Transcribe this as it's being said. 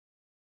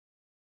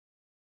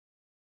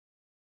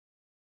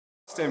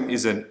iSTEM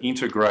is an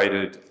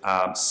integrated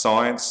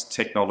science,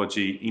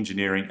 technology,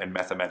 engineering and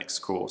mathematics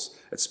course.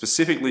 It's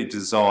specifically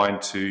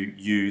designed to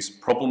use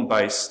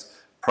problem-based,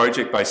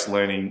 project-based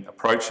learning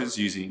approaches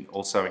using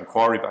also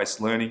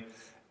inquiry-based learning.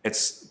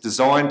 It's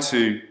designed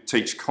to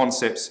teach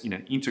concepts in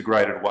an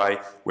integrated way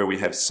where we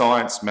have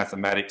science,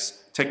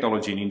 mathematics,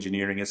 technology and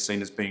engineering as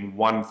seen as being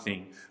one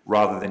thing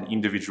rather than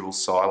individual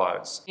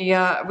silos.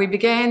 We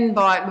began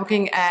by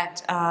looking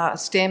at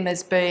STEM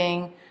as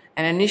being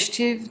an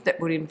initiative that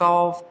would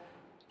involve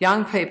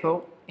young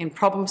people in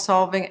problem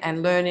solving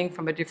and learning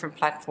from a different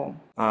platform.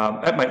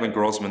 At Maitland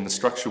Grossmann, the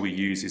structure we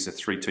use is a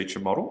three-teacher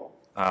model.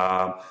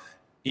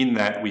 In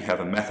that we have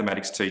a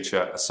mathematics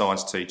teacher, a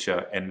science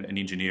teacher and an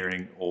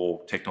engineering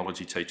or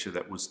technology teacher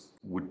that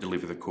would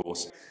deliver the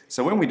course.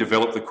 So when we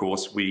developed the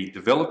course, we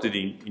developed it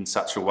in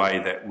such a way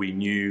that we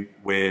knew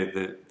where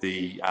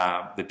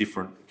the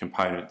different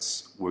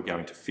components were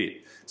going to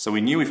fit. So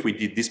we knew if we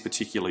did this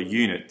particular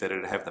unit that it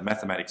would have the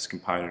mathematics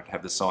component,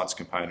 have the science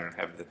component,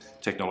 have the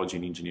technology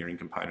and engineering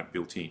component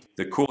built in.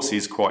 The course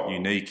is quite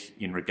unique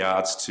in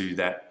regards to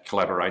that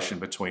collaboration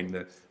between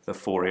the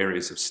four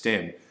areas of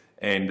STEM,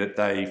 and that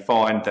they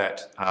find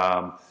that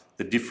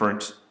the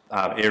different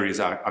areas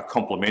are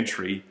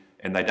complementary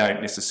and they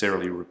don't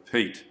necessarily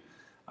repeat.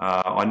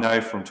 I know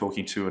from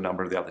talking to a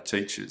number of the other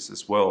teachers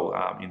as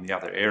well in the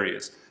other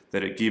areas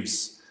that it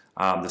gives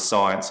the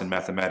science and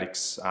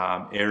mathematics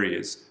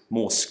areas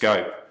more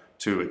scope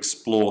to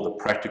explore the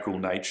practical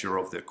nature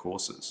of their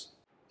courses.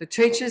 The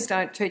teachers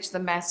don't teach the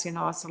maths in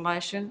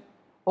isolation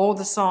or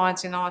the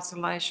science in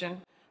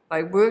isolation.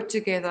 They work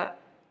together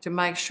to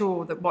make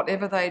sure that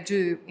whatever they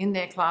do in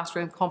their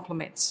classroom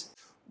complements.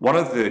 One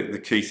of the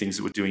key things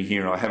that we're doing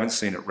here, and I haven't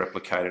seen it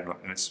replicated,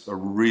 and it's a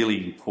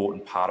really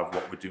important part of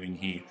what we're doing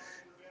here,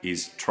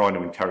 is trying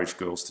to encourage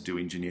girls to do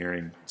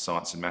engineering,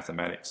 science and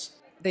mathematics.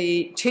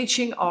 The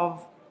teaching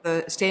of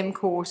the STEM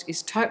course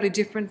is totally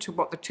different to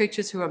what the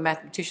teachers who are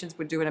mathematicians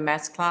would do in a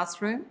maths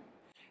classroom.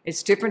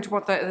 It's different to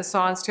what the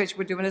science teacher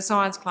would do in a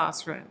science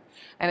classroom.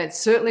 And it's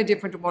certainly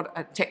different to what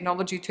a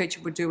technology teacher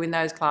would do in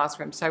those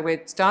classrooms. So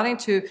we're starting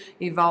to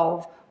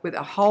evolve with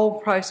a whole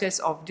process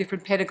of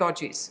different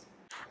pedagogies.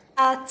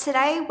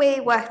 Today we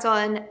worked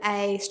on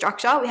a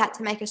structure. We had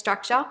to make a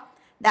structure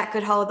that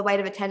could hold the weight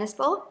of a tennis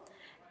ball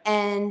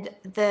and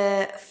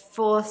the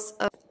force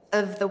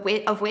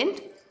of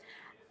wind.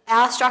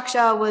 Our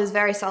structure was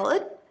very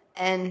solid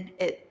and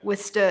it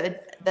withstood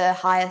the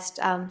highest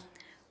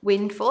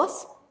wind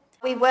force.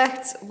 We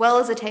worked well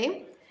as a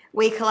team,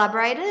 we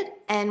collaborated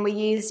and we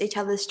used each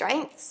other's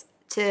strengths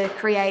to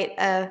create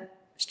a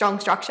strong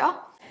structure.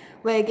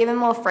 We're given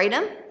more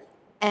freedom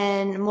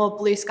and more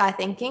blue sky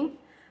thinking.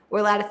 We're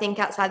allowed to think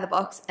outside the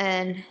box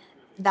and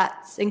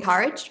that's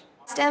encouraged.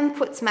 STEM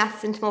puts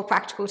maths into more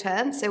practical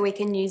terms so we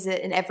can use it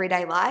in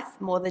everyday life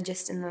more than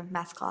just in the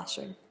maths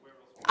classroom.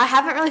 I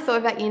haven't really thought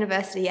about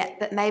university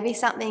yet, but maybe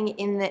something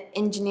in the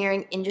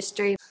engineering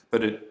industry.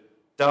 But it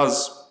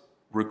does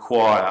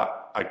require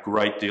a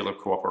great deal of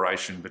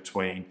cooperation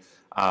between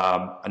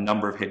a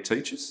number of head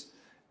teachers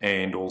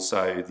and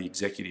also the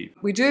executive.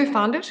 We do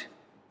fund it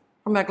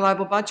from our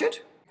global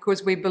budget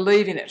because we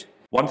believe in it.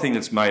 One thing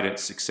that's made it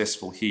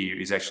successful here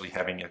is actually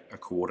having a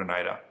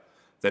coordinator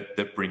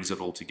that brings it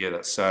all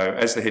together. So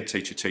as the head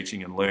teacher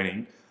teaching and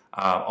learning,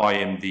 I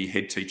am the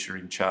head teacher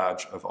in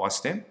charge of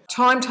iSTEM.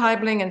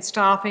 Timetabling and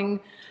staffing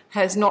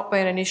has not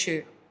been an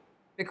issue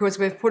because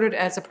we've put it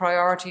as a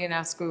priority in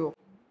our school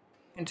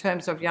in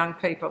terms of young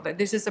people, that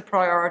this is a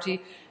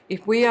priority.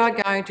 If we are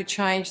going to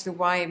change the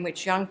way in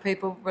which young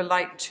people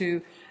relate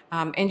to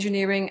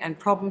engineering and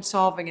problem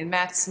solving in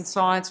maths and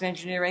science and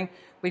engineering,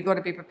 we've got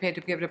to be prepared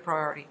to give it a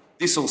priority.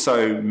 This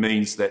also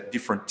means that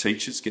different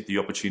teachers get the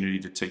opportunity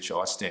to teach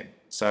iSTEM.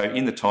 So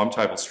in the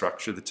timetable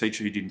structure, the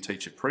teacher who didn't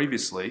teach it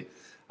previously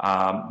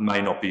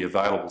may not be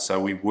available.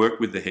 So we work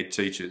with the head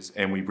teachers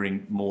and we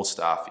bring more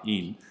staff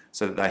in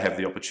so that they have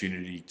the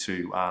opportunity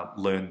to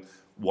learn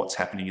what's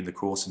happening in the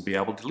course and be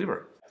able to deliver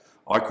it.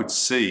 I could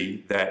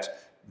see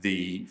that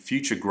the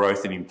future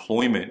growth in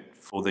employment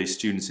for these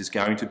students is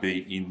going to be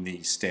in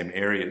the STEM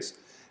areas,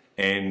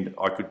 and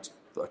I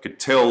could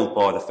tell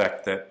by the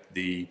fact that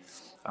the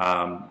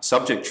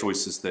subject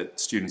choices that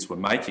students were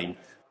making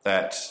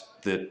that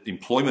the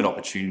employment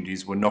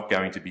opportunities were not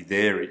going to be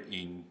there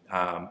in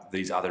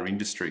these other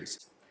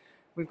industries.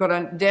 We've got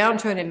a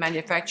downturn in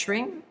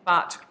manufacturing,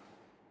 but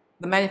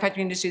the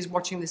manufacturing industry is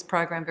watching this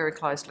program very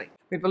closely.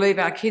 We believe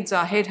our kids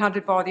are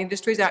headhunted by the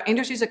industries. Our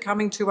industries are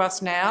coming to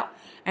us now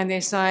and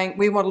they're saying,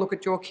 we want to look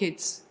at your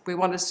kids. We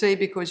want to see,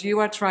 because you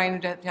are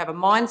trained to have a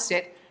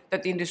mindset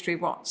that the industry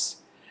wants.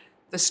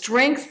 The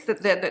strength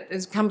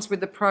that comes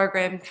with the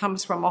program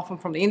comes often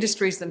from the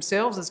industries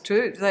themselves as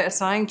too. They are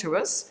saying to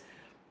us,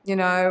 you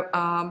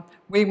know,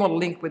 we want to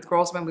link with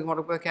Grossmann, we want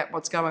to work out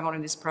what's going on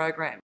in this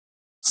program.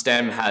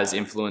 STEM has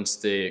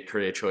influenced the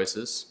career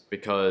choices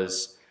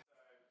because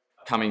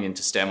coming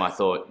into STEM, I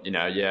thought, you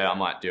know, yeah, I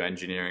might do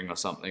engineering or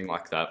something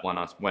like that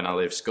when I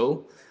leave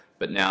school.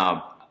 But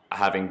now,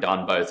 having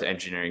done both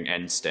engineering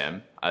and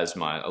STEM as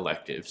my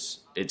electives,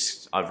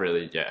 I've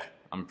really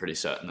I'm pretty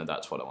certain that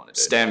that's what I want to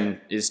do.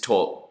 STEM is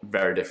taught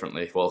very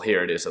differently. Well,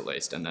 here it is at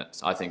least, and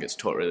I think it's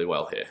taught really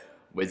well here,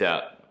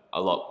 without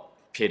a lot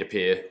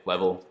peer-to-peer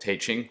level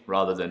teaching,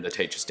 rather than the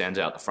teacher stands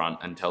out the front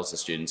and tells the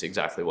students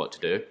exactly what to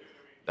do.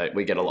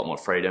 We get a lot more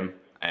freedom,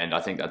 and I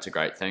think that's a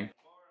great thing.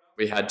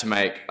 We had to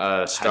make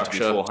a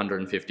structure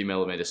 450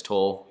 millimeters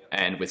tall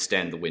and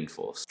withstand the wind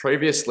force.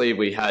 Previously,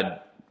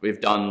 we've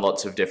done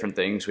lots of different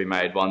things. We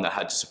made one that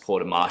had to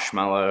support a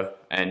marshmallow,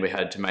 and we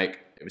had to make,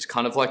 it was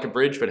kind of like a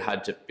bridge, but it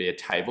had to be a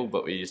table,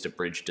 but we used a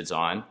bridge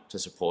design to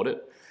support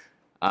it.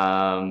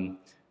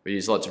 We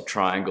used lots of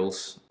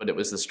triangles, but it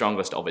was the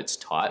strongest of its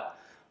type,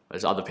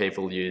 whereas other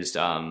people used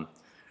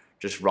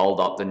just rolled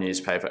up the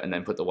newspaper and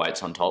then put the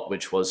weights on top,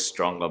 which was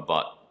stronger,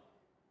 but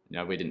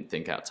we didn't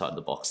think outside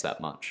the box that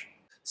much.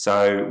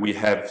 So we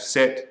have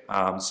set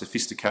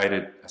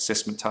sophisticated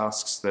assessment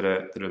tasks that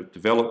are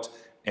developed,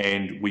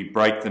 and we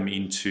break them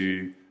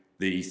into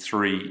the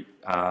three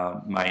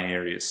main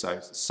areas. So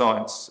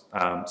science,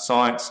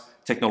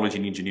 technology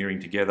and engineering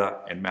together,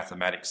 and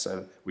mathematics.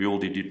 So we all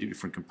did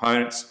different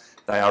components.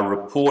 They are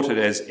reported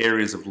as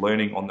areas of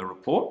learning on the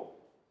report,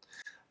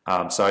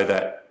 so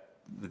that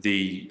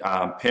the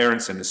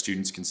parents and the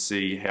students can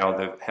see how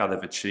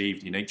they've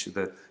achieved in each of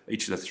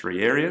the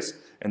three areas,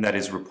 and that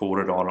is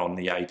reported on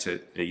the A to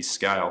E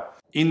scale.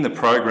 In the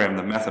program,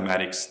 the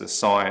mathematics, the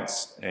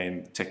science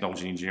and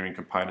technology and engineering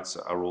components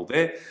are all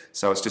there,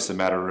 so it's just a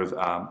matter of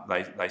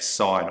they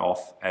sign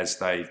off as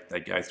they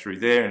go through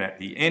there, and at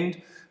the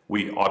end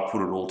I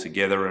put it all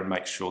together and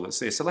make sure that's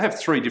there. So they have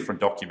three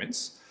different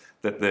documents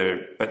but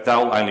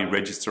they'll only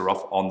register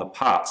off on the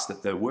parts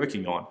that they're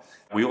working on.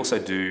 We also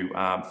do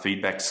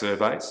feedback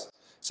surveys,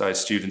 so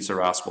students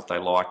are asked what they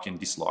like and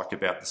dislike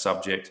about the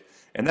subject,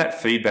 and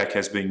that feedback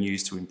has been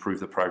used to improve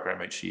the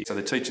program each year. So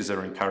the teachers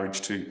are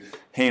encouraged to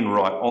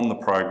handwrite on the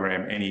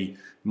program any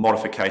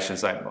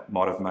modifications they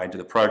might have made to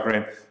the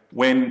program.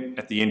 When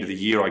at the end of the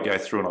year I go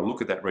through and I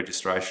look at that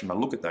registration, I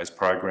look at those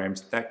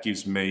programs, that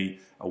gives me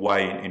a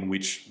way in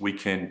which we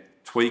can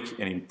tweak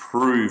and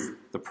improve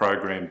the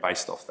program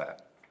based off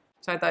that.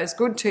 So those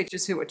good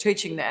teachers who are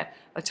teaching that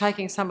are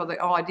taking some of the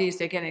ideas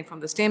they're getting from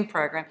the STEM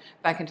program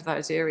back into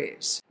those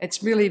areas.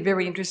 It's really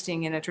very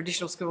interesting in a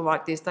traditional school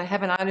like this. They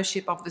have an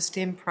ownership of the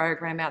STEM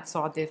program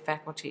outside their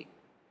faculty.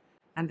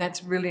 And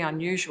that's really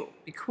unusual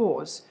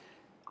because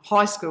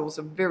high schools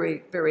are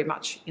very, very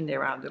much in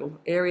their own little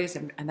areas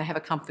and they have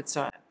a comfort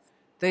zone.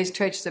 These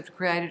teachers have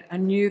created a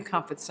new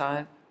comfort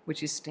zone,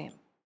 which is STEM.